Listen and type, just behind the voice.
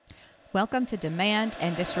Welcome to Demand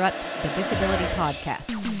and Disrupt the Disability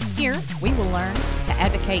Podcast. Here, we will learn to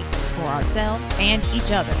advocate for ourselves and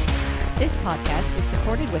each other. This podcast is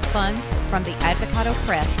supported with funds from the Advocado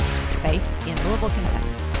Press, based in Louisville, Kentucky.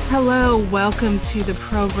 Hello, welcome to the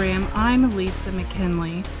program. I'm Lisa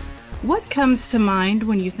McKinley. What comes to mind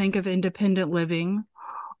when you think of independent living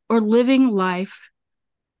or living life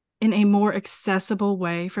in a more accessible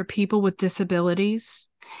way for people with disabilities?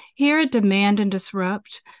 Here at Demand and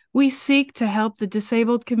Disrupt, we seek to help the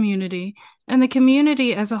disabled community and the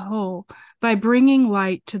community as a whole by bringing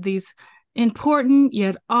light to these important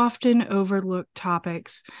yet often overlooked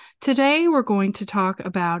topics. Today, we're going to talk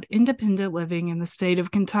about independent living in the state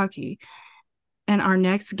of Kentucky. And our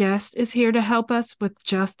next guest is here to help us with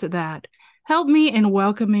just that. Help me in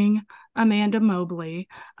welcoming Amanda Mobley.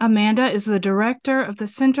 Amanda is the director of the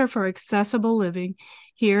Center for Accessible Living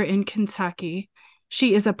here in Kentucky.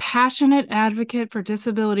 She is a passionate advocate for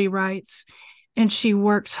disability rights, and she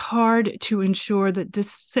works hard to ensure that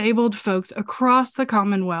disabled folks across the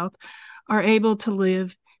Commonwealth are able to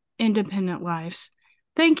live independent lives.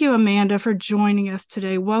 Thank you, Amanda, for joining us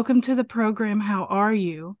today. Welcome to the program. How are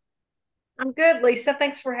you? I'm good, Lisa.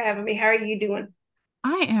 Thanks for having me. How are you doing?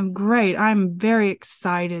 I am great. I'm very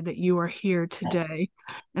excited that you are here today,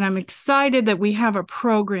 and I'm excited that we have a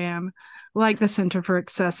program like the Center for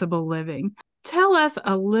Accessible Living. Tell us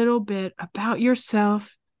a little bit about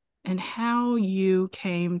yourself and how you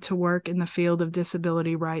came to work in the field of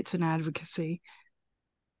disability rights and advocacy.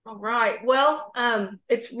 All right. Well,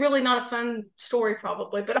 it's really not a fun story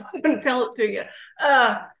probably, but I'm going to tell it to you.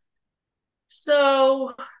 I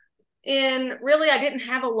didn't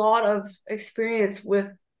have a lot of experience with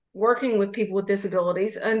working with people with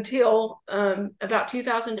disabilities until about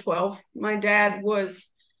 2012. My dad was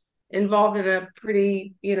involved in a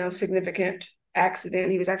pretty, significant accident.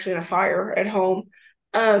 He was actually in a fire at home,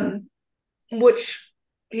 which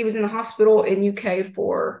he was in the hospital in UK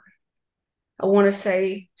for, I want to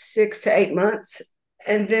say 6 to 8 months.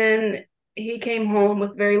 And then he came home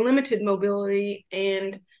with very limited mobility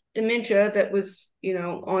and dementia that was,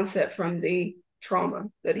 onset from the trauma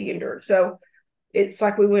that he endured. So it's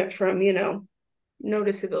like we went from, no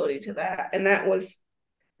disability to that. And that was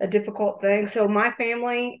a difficult thing. So my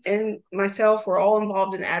family and myself were all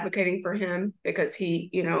involved in advocating for him because he,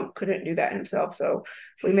 couldn't do that himself. So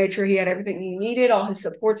we made sure he had everything he needed, all his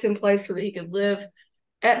supports in place so that he could live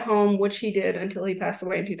at home, which he did until he passed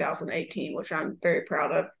away in 2018, which I'm very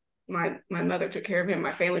proud of. My mother took care of him,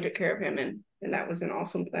 my family took care of him, and that was an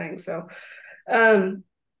awesome thing. So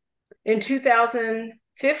in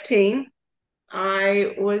 2015,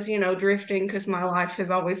 I was, drifting because my life has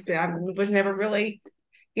always been, I was never really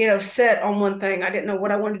set on one thing. I didn't know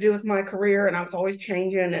what I wanted to do with my career, and I was always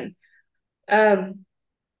changing. And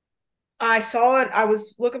I saw it. I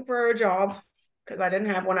was looking for a job because I didn't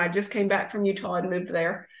have one. I just came back from Utah and moved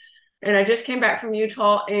there. And I just came back from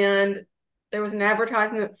Utah, and there was an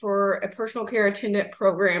advertisement for a personal care attendant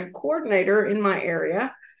program coordinator in my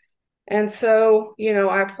area. And so,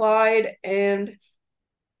 I applied, and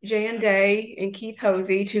Jan Day and Keith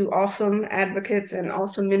Hosey, two awesome advocates and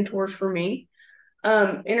awesome mentors for me,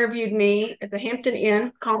 interviewed me at the Hampton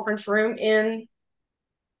Inn conference room in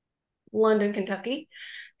London, Kentucky.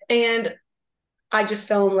 And I just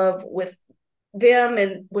fell in love with them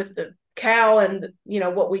and with the CAL and,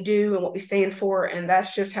 what we do and what we stand for. And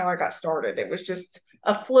that's just how I got started. It was just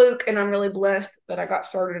a fluke. And I'm really blessed that I got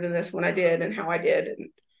started in this when I did and how I did. And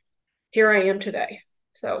here I am today.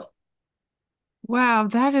 So. Wow,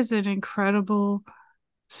 that is an incredible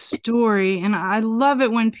story. And I love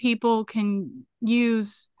it when people can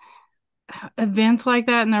use events like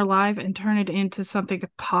that in their life and turn it into something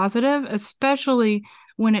positive, especially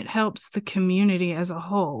when it helps the community as a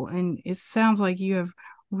whole. And it sounds like you have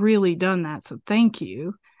really done that. So thank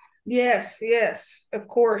you. Yes, of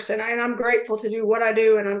course. And I'm grateful to do what I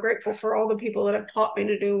do. And I'm grateful for all the people that have taught me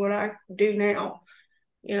to do what I do now,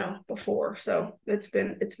 before. So it's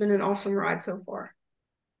been an awesome ride so far.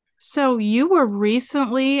 So you were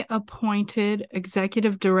recently appointed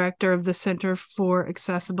executive director of the Center for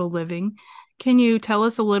Accessible Living. Can you tell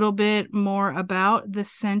us a little bit more about the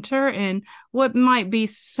center and what might be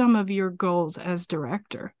some of your goals as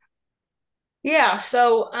director? Yeah,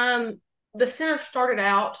 so the center started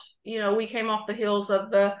out, we came off the heels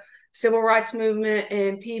of the civil rights movement,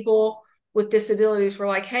 and people with disabilities were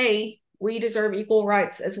like, hey, we deserve equal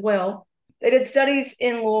rights as well. They did studies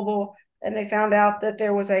in Louisville, and they found out that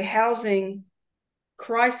there was a housing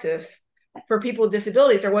crisis for people with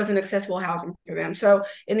disabilities. There wasn't accessible housing for them. So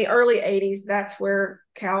in the early 80s, that's where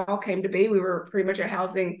CAL came to be. We were pretty much a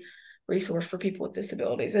housing resource for people with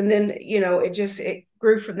disabilities. And then, it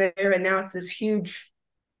grew from there. And now it's this huge,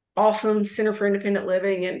 awesome Center for Independent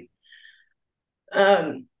Living.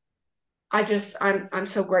 And I'm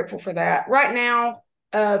so grateful for that. Right now,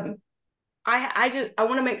 I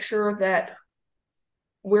want to make sure that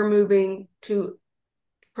we're moving to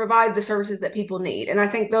provide the services that people need. And I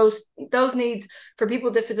think those needs for people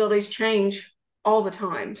with disabilities change all the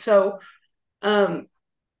time. So I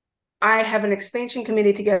have an expansion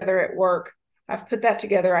committee together at work. I've put that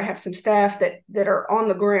together. I have some staff that are on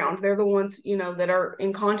the ground. They're the ones, that are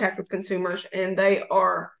in contact with consumers, and they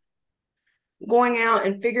are going out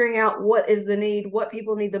and figuring out what is the need, what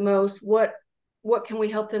people need the most, what can we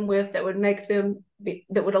help them with that would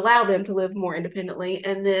that would allow them to live more independently.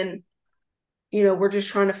 And then, we're just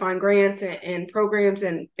trying to find grants and programs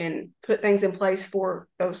and put things in place for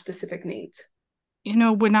those specific needs.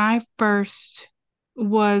 When I first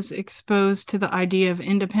was exposed to the idea of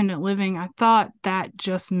independent living, I thought that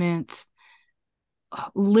just meant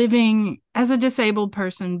living as a disabled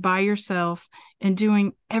person by yourself and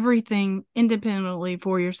doing everything independently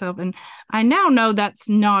for yourself. And I now know that's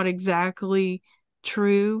not exactly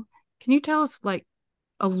true. Can you tell us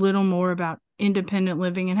a little more about independent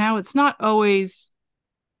living and how it's not always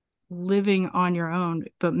living on your own,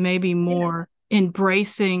 but maybe more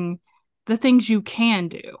embracing the things you can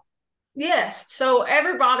do? Yes. So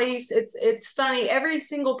it's funny. Every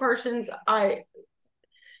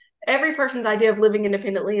person's idea of living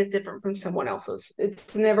independently is different from someone else's.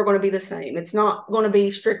 It's never going to be the same. It's not going to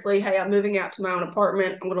be strictly, hey, I'm moving out to my own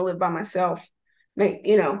apartment, I'm going to live by myself.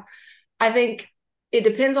 I think it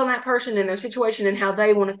depends on that person and their situation and how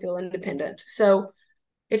they want to feel independent. So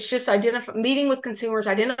it's just meeting with consumers,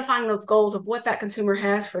 identifying those goals of what that consumer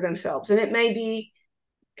has for themselves. And it may be,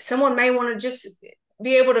 someone may want to just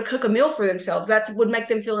be able to cook a meal for themselves. That would make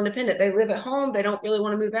them feel independent. They live at home. They don't really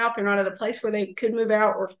want to move out. They're not at a place where they could move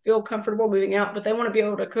out or feel comfortable moving out, but they want to be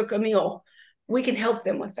able to cook a meal. We can help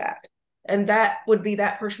them with that. And that would be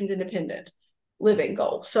that person's independent living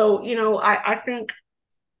goal. So, I think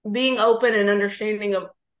being open and understanding of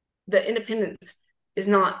the independence is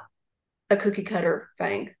not a cookie cutter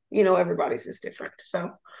thing. Everybody's is different. So.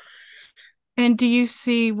 And do you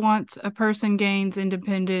see once a person gains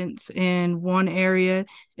independence in one area,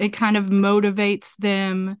 it kind of motivates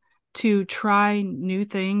them to try new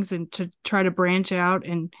things and to try to branch out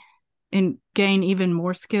and gain even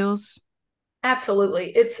more skills?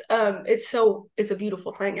 Absolutely. It's a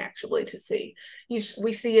beautiful thing actually to see. We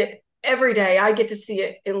see it every day. I get to see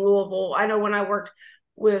it in Louisville. I know when I worked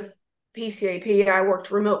with PCAP, I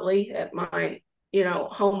worked remotely at my,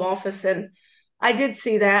 home office, and I did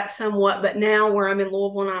see that somewhat, but now where I'm in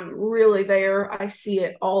Louisville and I'm really there, I see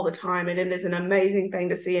it all the time. And it is an amazing thing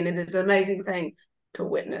to see. And it is an amazing thing to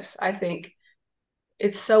witness. I think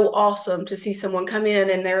it's so awesome to see someone come in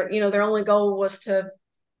and their only goal was to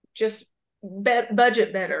just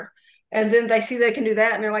budget better. And then they see they can do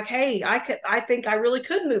that. And they're like, hey, I think I really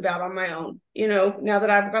could move out on my own. Now that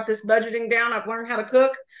I've got this budgeting down, I've learned how to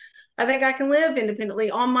cook. I think I can live independently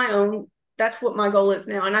on my own. That's what my goal is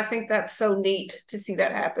now. And I think that's so neat to see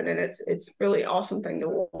that happen. And it's really awesome thing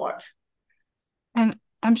to watch. And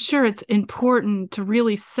I'm sure it's important to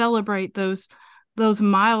really celebrate those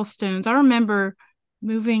milestones. I remember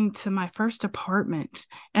moving to my first apartment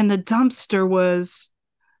and the dumpster was,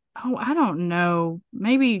 I don't know,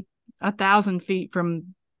 maybe 1,000 feet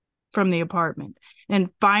from the apartment, and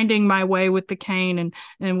finding my way with the cane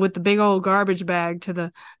and with the big old garbage bag to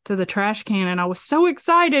the trash can. And I was so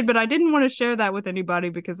excited, but I didn't want to share that with anybody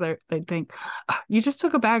because they'd think, oh, you just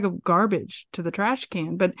took a bag of garbage to the trash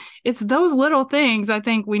can. But it's those little things I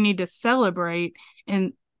think we need to celebrate,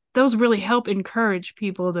 and those really help encourage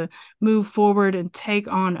people to move forward and take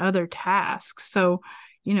on other tasks. So,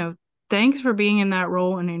 thanks for being in that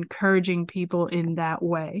role and encouraging people in that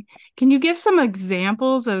way. Can you give some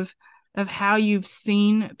examples of how you've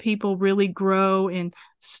seen people really grow and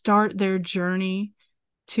start their journey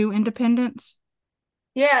to independence?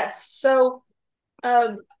 Yes. So,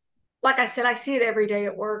 like I said, I see it every day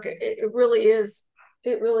at work. It really is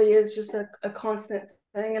just a constant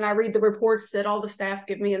thing. And I read the reports that all the staff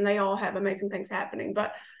give me, and they all have amazing things happening.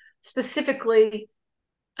 But specifically,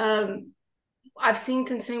 I've seen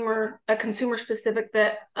a consumer specific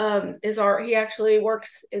that he actually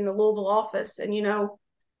works in the Louisville office, and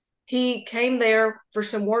he came there for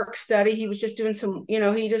some work study. He was just doing some,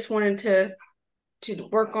 he just wanted to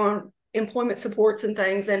work on employment supports and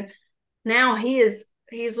things, and now he's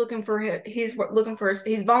volunteered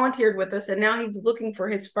with us, and now he's looking for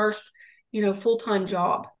his first full-time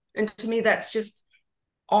job. And to me that's just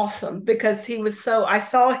awesome, because I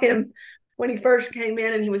saw him when he first came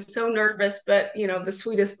in, and he was so nervous, but the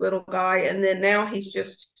sweetest little guy. And then now he's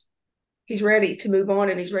ready to move on,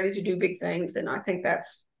 and he's ready to do big things. And I think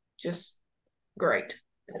that's just great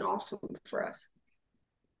and awesome for us.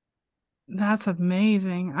 That's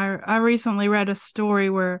amazing. I recently read a story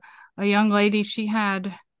where a young lady, she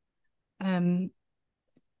had a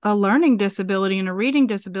learning disability and a reading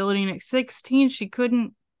disability, and at 16 she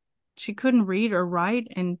couldn't read or write,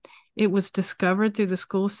 and it was discovered through the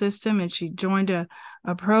school system, and she joined a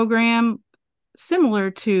program similar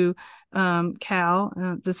to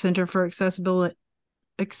CAL, the Center for Accessible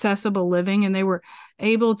Living, and they were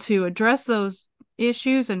able to address those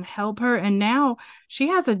issues and help her, and now she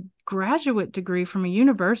has a graduate degree from a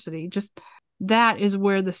university. Just that is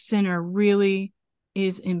where the center really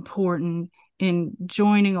is important, in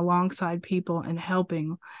joining alongside people and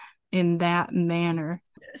helping in that manner.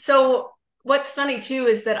 So what's funny too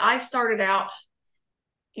is that I started out,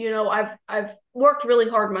 I've worked really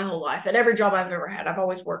hard my whole life. At every job I've ever had, I've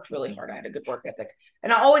always worked really hard. I had a good work ethic,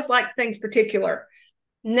 and I always liked things particular.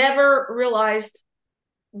 Never realized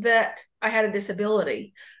that I had a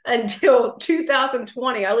disability until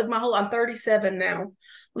 2020. I'm 37 now.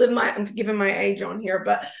 I'm giving my age on here,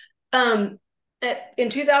 but in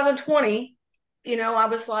 2020, I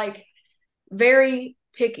was like very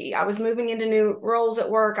picky. I was moving into new roles at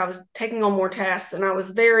work. I was taking on more tasks, and I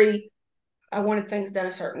wanted things done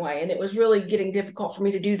a certain way. And it was really getting difficult for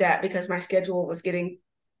me to do that because my schedule was getting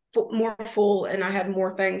more full, and I had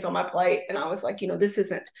more things on my plate. And I was like,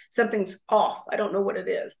 something's off. I don't know what it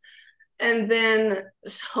is. And then,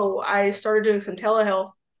 so I started doing some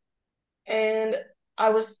telehealth, and I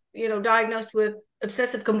was, diagnosed with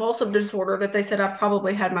obsessive compulsive disorder that they said I've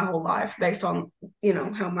probably had my whole life based on,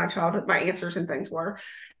 how my childhood, my answers and things were,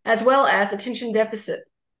 as well as attention deficit.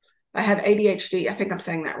 I had ADHD. I think I'm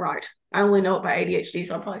saying that right. I only know it by ADHD,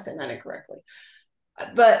 so I'm probably saying that incorrectly.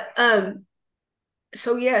 But,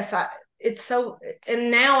 so yes,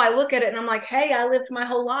 and now I look at it and I'm like, hey, I lived my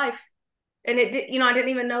whole life, and I didn't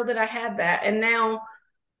even know that I had that. And now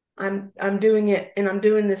I'm doing it, and I'm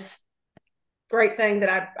doing this great thing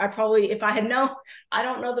that I probably, if I had known, I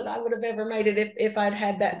don't know that I would have ever made it if I'd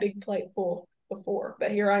had that big plate full before,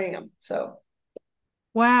 but here I am. So.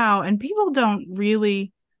 Wow. And people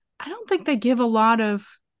I don't think they give a lot of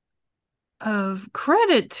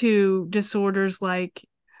credit to disorders like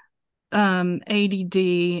ADD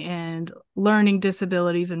and learning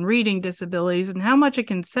disabilities and reading disabilities, and how much it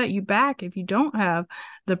can set you back if you don't have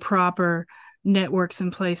the proper networks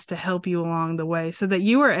in place to help you along the way, so that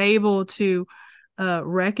you are able to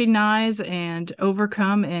recognize and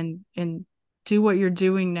overcome and do what you're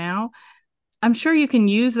doing now. I'm sure you can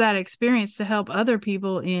use that experience to help other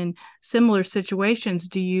people in similar situations.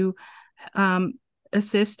 Do you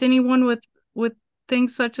assist anyone with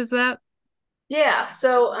things such as that? Yeah,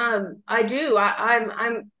 so I do.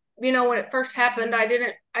 I'm when it first happened, I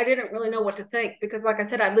didn't really know what to think, because like I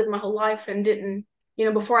said, I lived my whole life and didn't,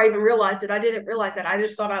 before I even realized it, I didn't realize that. I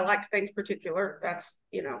just thought I liked things particular. That's,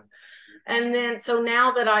 and then so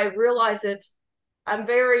now that I realize it, I'm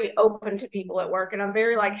very open to people at work, and I'm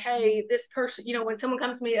very like, hey, this person, when someone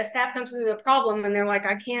comes to me, a staff comes to me with a problem, and they're like,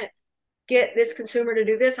 I can't get this consumer to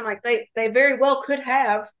do this. I'm like, they very well could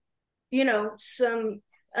have, some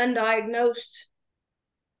undiagnosed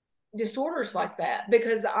disorders like that,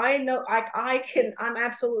 because I know I'm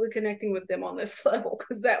absolutely connecting with them on this level,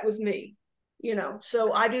 because that was me,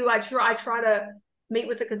 so I try to meet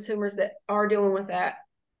with the consumers that are dealing with that,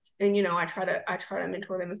 and I try to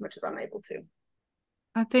mentor them as much as I'm able to.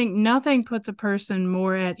 I think nothing puts a person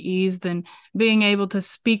more at ease than being able to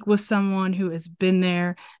speak with someone who has been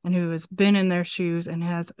there and who has been in their shoes and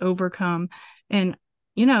has overcome. And,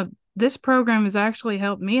 this program has actually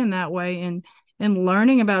helped me in that way, and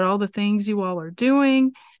learning about all the things you all are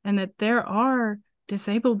doing, and that there are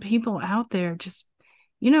disabled people out there just,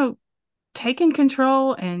 taking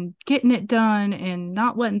control and getting it done and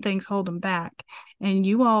not letting things hold them back. And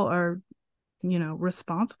you all are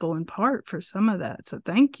responsible in part for some of that. So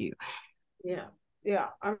thank you. Yeah.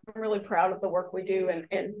 I'm really proud of the work we do.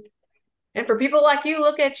 And for people like you,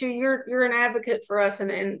 look at you, you're an advocate for us,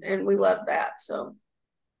 and we love that. So.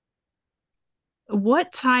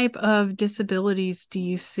 What type of disabilities do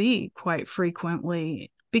you see quite frequently?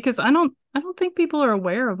 Because I don't think people are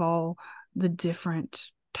aware of all the different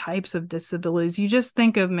types of disabilities. You just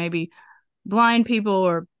think of maybe blind people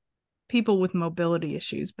or people with mobility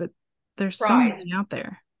issues, but there's so many out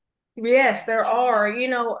there. Yes, there are.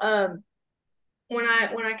 When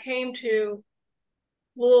I came to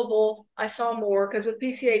Louisville, I saw more, because with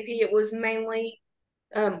PCAP it was mainly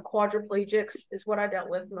quadriplegics is what I dealt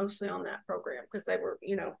with mostly on that program, because they were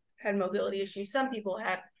had mobility issues. Some people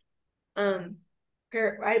had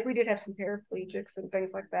we did have some paraplegics and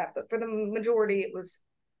things like that, but for the majority it was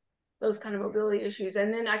those kind of mobility issues.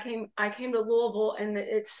 And then I came to Louisville, and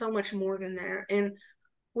it's so much more than that. And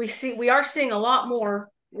we are seeing a lot more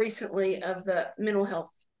recently of the mental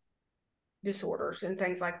health disorders and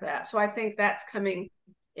things like that. So I think that's coming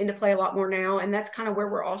into play a lot more now. And that's kind of where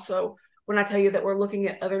we're also, when I tell you that we're looking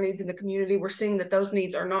at other needs in the community, we're seeing that those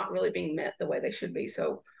needs are not really being met the way they should be.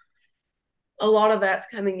 So a lot of that's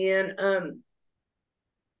coming in.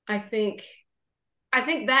 I think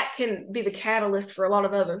that can be the catalyst for a lot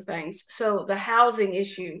of other things. So the housing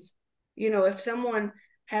issues, if someone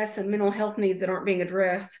has some mental health needs that aren't being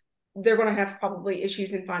addressed, they're going to have probably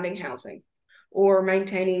issues in finding housing or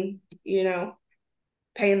maintaining,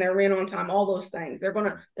 paying their rent on time, all those things. They're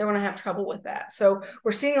going to have trouble with that. So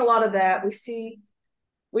we're seeing a lot of that.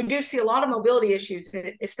 We do see a lot of mobility issues,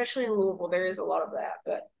 especially in Louisville. There is a lot of that,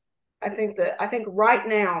 but I think right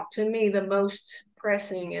now, to me, the most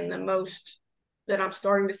pressing and the most that I'm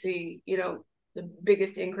starting to see, the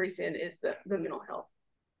biggest increase in is the mental health.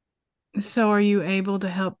 So are you able to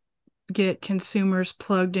help get consumers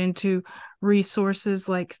plugged into resources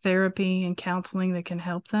like therapy and counseling that can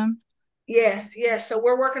help them? Yes. So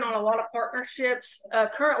we're working on a lot of partnerships.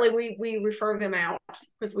 Currently, we refer them out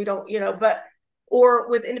because we don't, or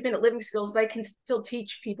with independent living skills, they can still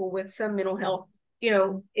teach people with some mental health,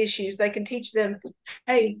 issues. They can teach them,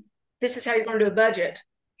 hey, this is how you're going to do a budget.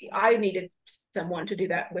 I needed someone to do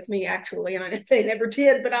that with me, actually, and they never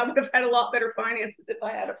did, but I would have had a lot better finances if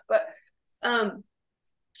I had it. But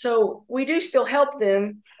so we do still help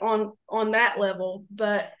them on that level,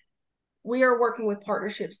 but we are working with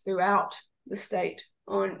partnerships throughout the state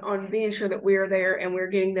on being sure that we are there and we're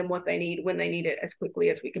getting them what they need when they need it as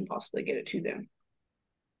quickly as we can possibly get it to them.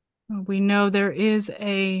 We know there is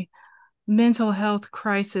a mental health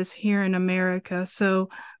crisis here in America. So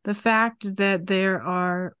the fact that there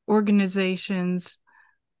are organizations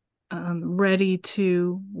ready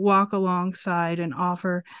to walk alongside and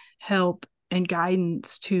offer help and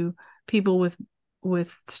guidance to people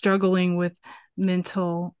with struggling with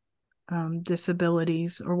mental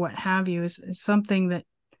disabilities or what have you is something that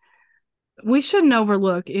we shouldn't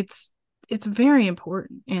overlook. It's very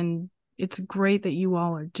important, and it's great that you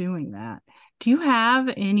all are doing that. Do you have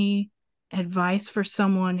any advice for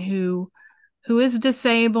someone who is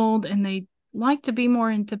disabled and they like to be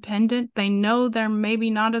more independent? They know they're maybe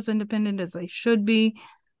not as independent as they should be,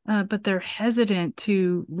 but they're hesitant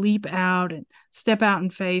to leap out and step out in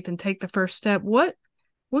faith and take the first step. What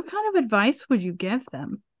kind of advice would you give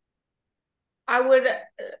them? I would,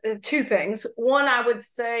 two things. One, I would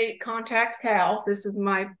say contact Cal. This is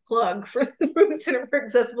my plug for the Center for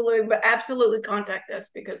Accessible Living, but absolutely contact us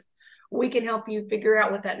because we can help you figure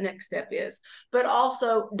out what that next step is. But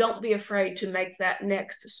also, don't be afraid to make that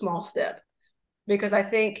next small step, because I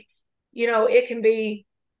think, it can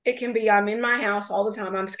be I'm in my house all the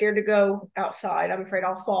time. I'm scared to go outside. I'm afraid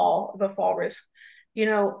I'll fall, the fall risk.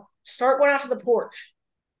 Start going out to the porch.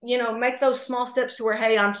 Make those small steps to where,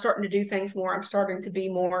 hey, I'm starting to do things more. I'm starting to be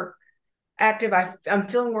more active. I'm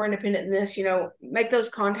feeling more independent in this. Make those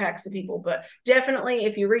contacts to people. But definitely,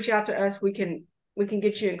 if you reach out to us, we can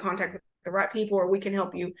get you in contact with the right people, or we can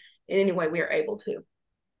help you in any way we are able to.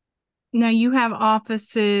 Now, you have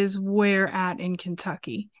offices where at in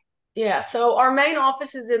Kentucky? Yeah, so our main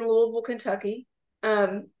office is in Louisville, Kentucky.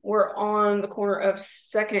 We're on the corner of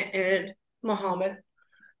 2nd and Muhammad.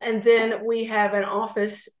 And then we have an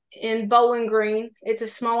office in Bowling Green. It's a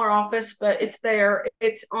smaller office, but it's there.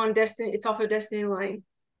 It's on Destiny. It's off of Destiny Lane.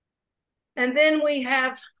 And then we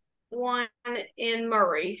have one in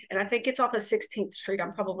Murray, and I think it's off of 16th Street.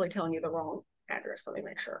 I'm probably telling you the wrong address. Let me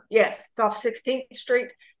make sure. Yes, it's off 16th Street.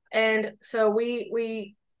 And so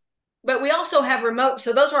but we also have remote.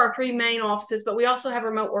 So those are our three main offices, but we also have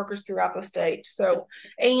remote workers throughout the state. So,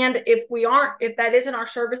 and if that isn't our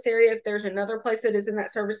service area, if there's another place that is in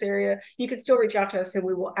that service area, you can still reach out to us and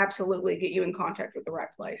we will absolutely get you in contact with the right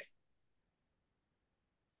place.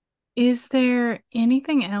 Is there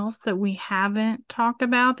anything else that we haven't talked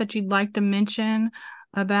about that you'd like to mention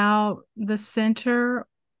about the center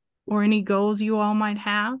or any goals you all might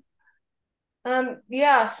have?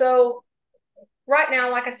 Yeah, so right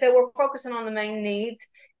now, like I said, we're focusing on the main needs.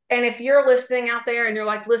 And if you're listening out there and you're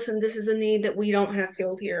like, listen, this is a need that we don't have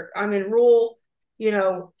filled here. I'm in rural,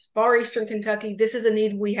 far eastern Kentucky. This is a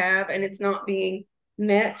need we have and it's not being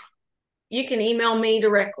met. You can email me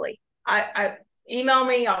directly. I email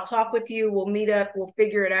me, I'll talk with you, we'll meet up, we'll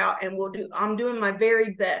figure it out, and I'm doing my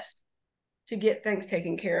very best to get things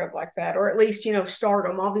taken care of like that, or at least, start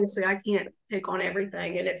them. Obviously, I can't take on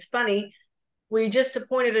everything. And it's funny, we just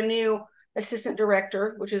appointed a new assistant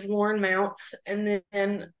director, which is Lauren Mounts. And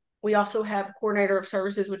then we also have coordinator of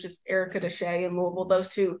services, which is Erica Deshay in Louisville. Those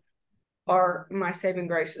two are my saving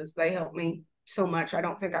graces. They help me so much. I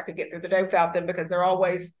don't think I could get through the day without them, because they're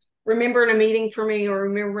always remembering a meeting for me, or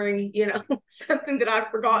remembering, something that I've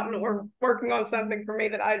forgotten, or working on something for me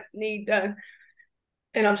that I need done.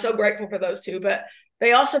 And I'm so grateful for those two. But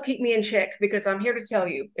they also keep me in check, because I'm here to tell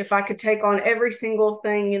you, if I could take on every single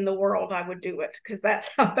thing in the world, I would do it, because that's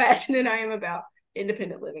how passionate I am about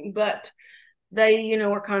independent living. But they,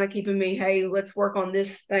 are kind of keeping me, hey, let's work on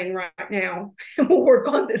this thing right now, and we'll work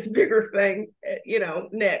on this bigger thing,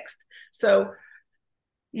 next. So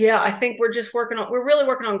yeah, I think we're really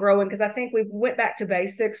working on growing, because I think we went back to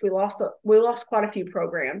basics. We lost quite a few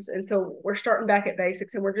programs. And so we're starting back at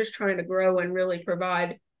basics, and we're just trying to grow and really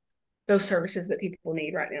provide those services that people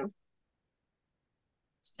need right now.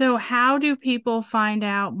 So how do people find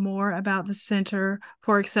out more about the Center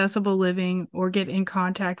for Accessible Living, or get in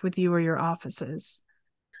contact with you or your offices?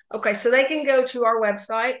 Okay, so they can go to our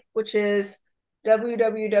website, which is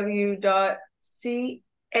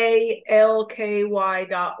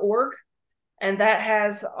www.calky.org. And that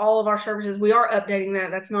has all of our services. We are updating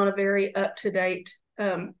that. That's not a very up-to-date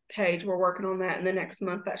page. We're working on that in the next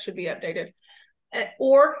month. That should be updated.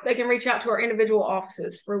 Or they can reach out to our individual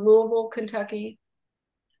offices. For Louisville, Kentucky,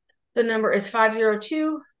 the number is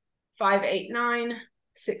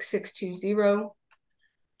 502-589-6620.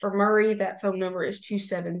 For Murray, that phone number is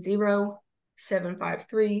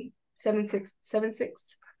 270-753-7676.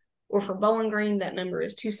 Or for Bowling Green, that number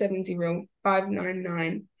is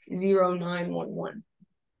 270-599-0911.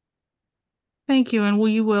 Thank you. And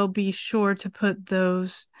we will be sure to put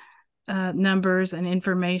those numbers and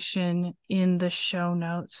information in the show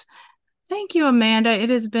notes. Thank you, Amanda. It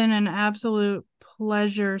has been an absolute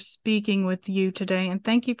pleasure speaking with you today. And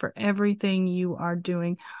thank you for everything you are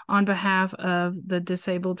doing on behalf of the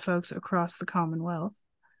disabled folks across the Commonwealth.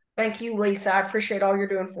 Thank you, Lisa. I appreciate all you're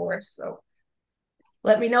doing for us. So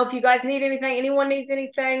let me know if you guys need anything. Anyone needs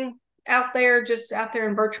anything out there, just out there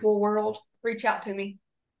in virtual world, reach out to me.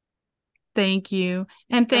 Thank you.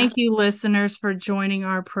 And thank you, listeners, for joining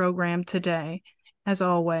our program today. As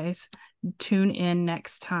always, tune in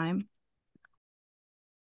next time.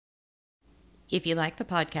 If you like the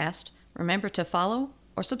podcast, remember to follow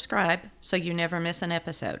or subscribe so you never miss an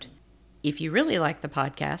episode. If you really like the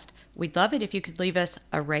podcast, we'd love it if you could leave us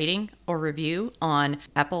a rating or review on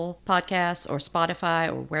Apple Podcasts or Spotify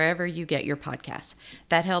or wherever you get your podcasts.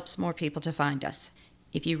 That helps more people to find us.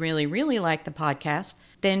 If you really, really like the podcast,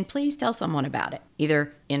 then please tell someone about it,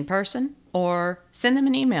 either in person or send them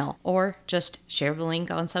an email or just share the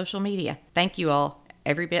link on social media. Thank you all.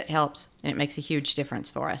 Every bit helps, and it makes a huge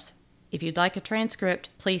difference for us. If you'd like a transcript,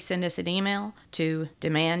 please send us an email to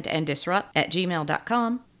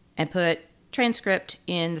demandanddisrupt@gmail.com and put transcript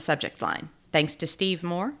in the subject line. Thanks to Steve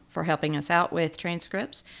Moore for helping us out with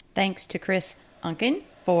transcripts. Thanks to Chris Unkin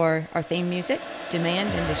for our theme music. Demand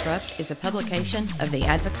and Disrupt is a publication of the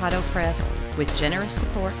Advocado Press with generous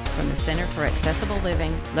support from the Center for Accessible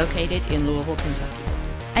Living located in Louisville, Kentucky.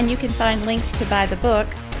 And you can find links to buy the book,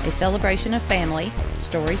 A Celebration of Family,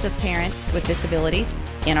 Stories of Parents with Disabilities,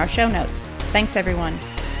 in our show notes. Thanks, everyone.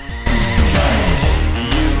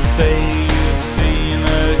 You say you've seen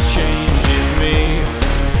a change in me.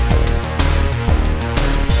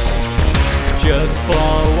 Just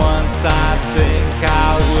for once I think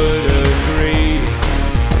I would agree.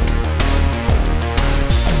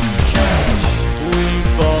 We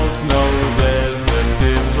both know there's a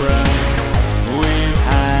difference. We've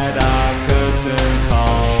had our curtain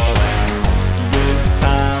call, and this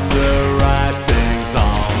time the writing's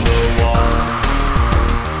on the wall.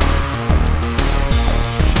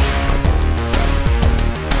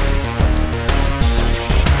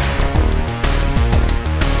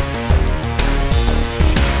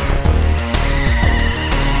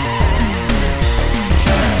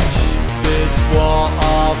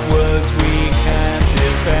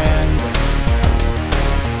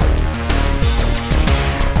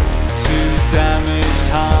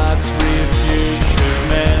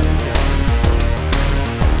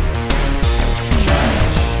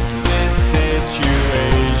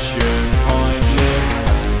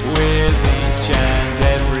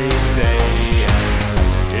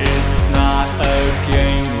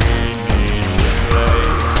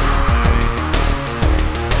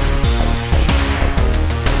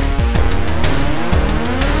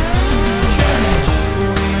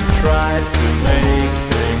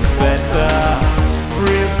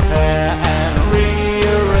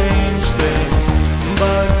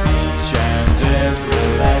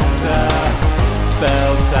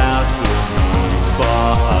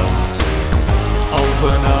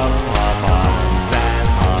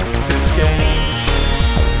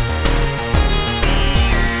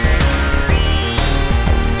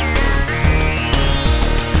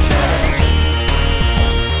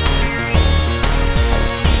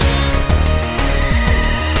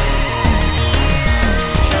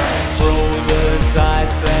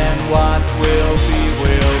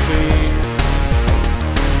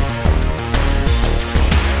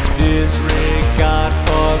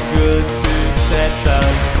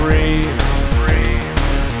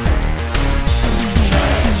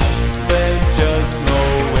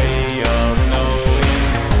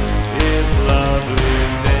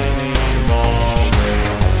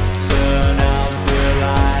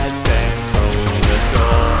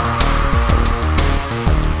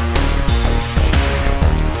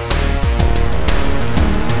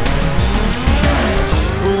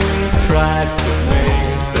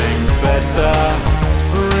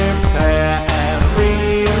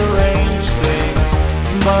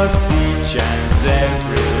 and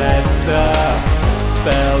every letter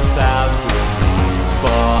spells out the